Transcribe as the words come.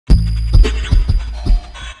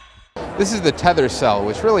This is the Tethercell,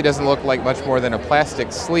 which really doesn't look like much more than a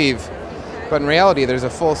plastic sleeve, but in reality there's a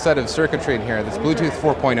full set of circuitry in here that's Bluetooth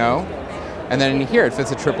 4.0, and then in here it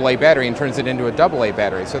fits a AAA battery and turns it into a AA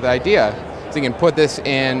battery. So the idea is you can put this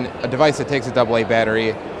in a device that takes a AA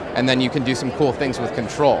battery, and then you can do some cool things with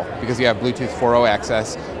control because you have Bluetooth 4.0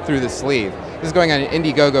 access through the sleeve. This is going on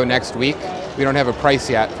Indiegogo next week. We don't have a price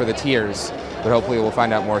yet for the tiers, but hopefully we'll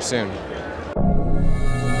find out more soon.